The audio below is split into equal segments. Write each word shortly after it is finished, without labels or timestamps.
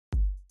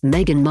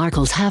Meghan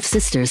Markle's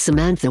half-sister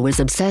Samantha was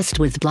obsessed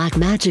with black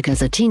magic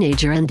as a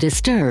teenager and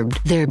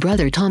disturbed their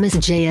brother Thomas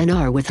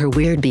Jr. with her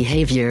weird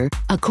behavior,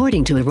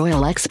 according to a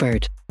royal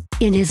expert.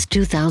 In his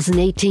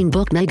 2018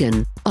 book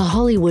Meghan, a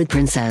Hollywood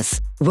Princess,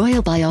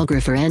 royal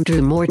biographer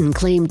Andrew Morton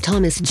claimed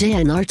Thomas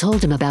Jr.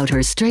 told him about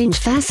her strange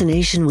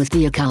fascination with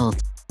the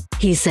occult.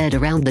 He said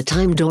around the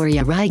time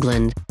Doria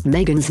Ragland,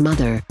 Meghan's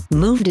mother,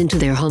 moved into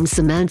their home,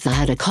 Samantha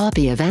had a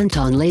copy of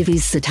Anton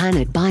LaVey's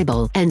Satanic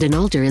Bible and an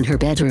altar in her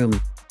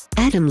bedroom.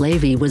 Adam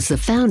LaVey was the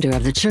founder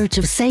of the Church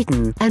of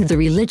Satan and the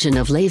religion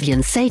of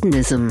Laveyan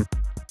Satanism.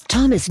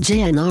 Thomas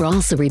Jr.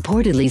 also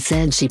reportedly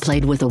said she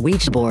played with a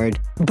Ouija board,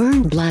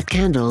 burned black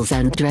candles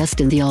and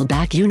dressed in the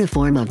all-black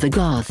uniform of the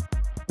goth.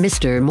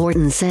 Mr.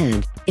 Morton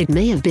said, "It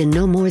may have been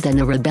no more than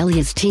a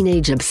rebellious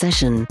teenage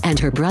obsession, and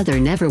her brother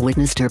never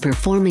witnessed her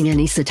performing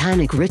any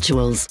satanic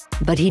rituals,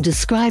 but he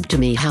described to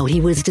me how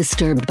he was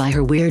disturbed by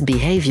her weird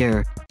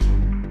behavior."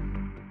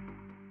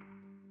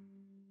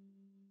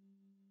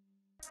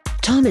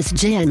 Thomas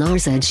Jr.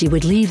 said she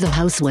would leave the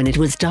house when it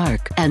was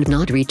dark and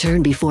not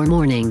return before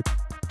morning.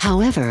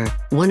 However,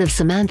 one of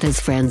Samantha's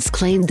friends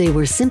claimed they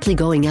were simply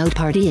going out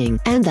partying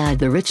and that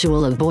the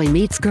ritual of boy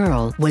meets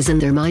girl was in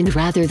their mind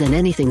rather than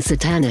anything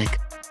satanic.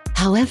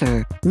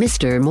 However,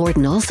 Mr.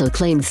 Morton also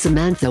claimed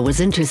Samantha was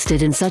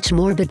interested in such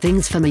morbid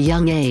things from a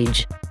young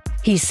age.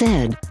 He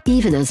said,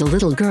 even as a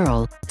little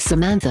girl,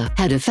 Samantha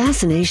had a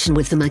fascination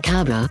with the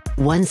macabre,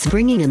 once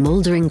bringing a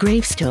moldering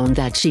gravestone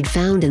that she'd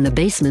found in the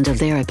basement of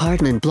their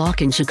apartment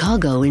block in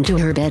Chicago into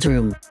her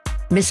bedroom.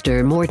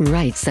 Mr. Morton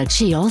writes that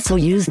she also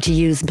used to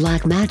use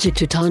black magic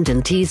to taunt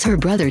and tease her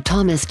brother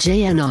Thomas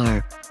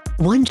Jr.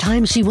 One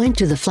time she went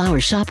to the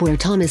flower shop where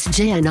Thomas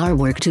Jr.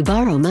 worked to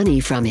borrow money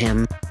from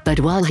him, but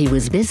while he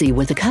was busy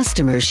with a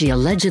customer she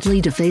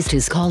allegedly defaced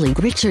his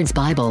colleague Richard's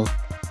Bible.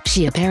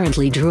 She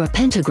apparently drew a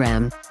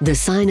pentagram, the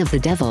sign of the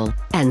devil,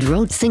 and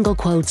wrote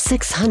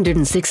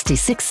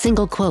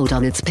 "666"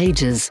 on its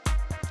pages.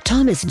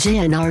 Thomas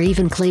Jr.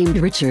 even claimed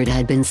Richard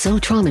had been so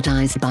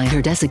traumatized by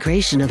her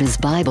desecration of his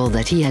Bible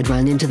that he had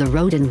run into the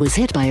road and was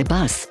hit by a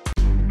bus.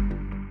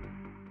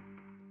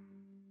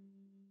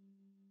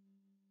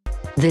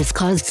 This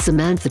caused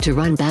Samantha to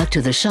run back to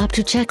the shop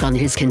to check on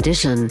his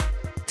condition.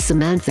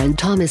 Samantha and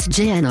Thomas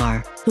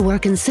Jr., who are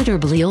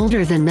considerably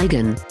older than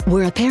Meghan,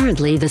 were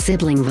apparently the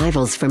sibling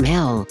rivals from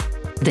hell.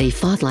 They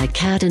fought like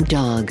cat and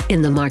dog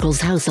in the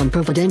Markle's house on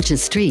Providencia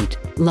Street,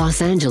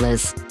 Los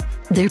Angeles.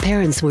 Their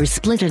parents were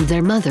split and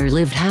their mother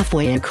lived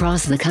halfway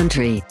across the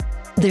country.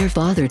 Their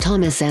father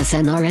Thomas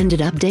Sr.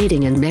 ended up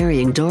dating and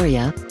marrying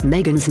Doria,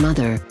 Meghan's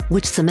mother,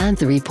 which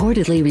Samantha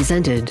reportedly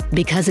resented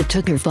because it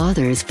took her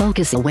father's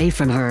focus away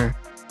from her.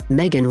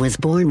 Meghan was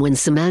born when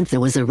Samantha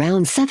was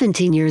around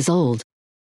 17 years old.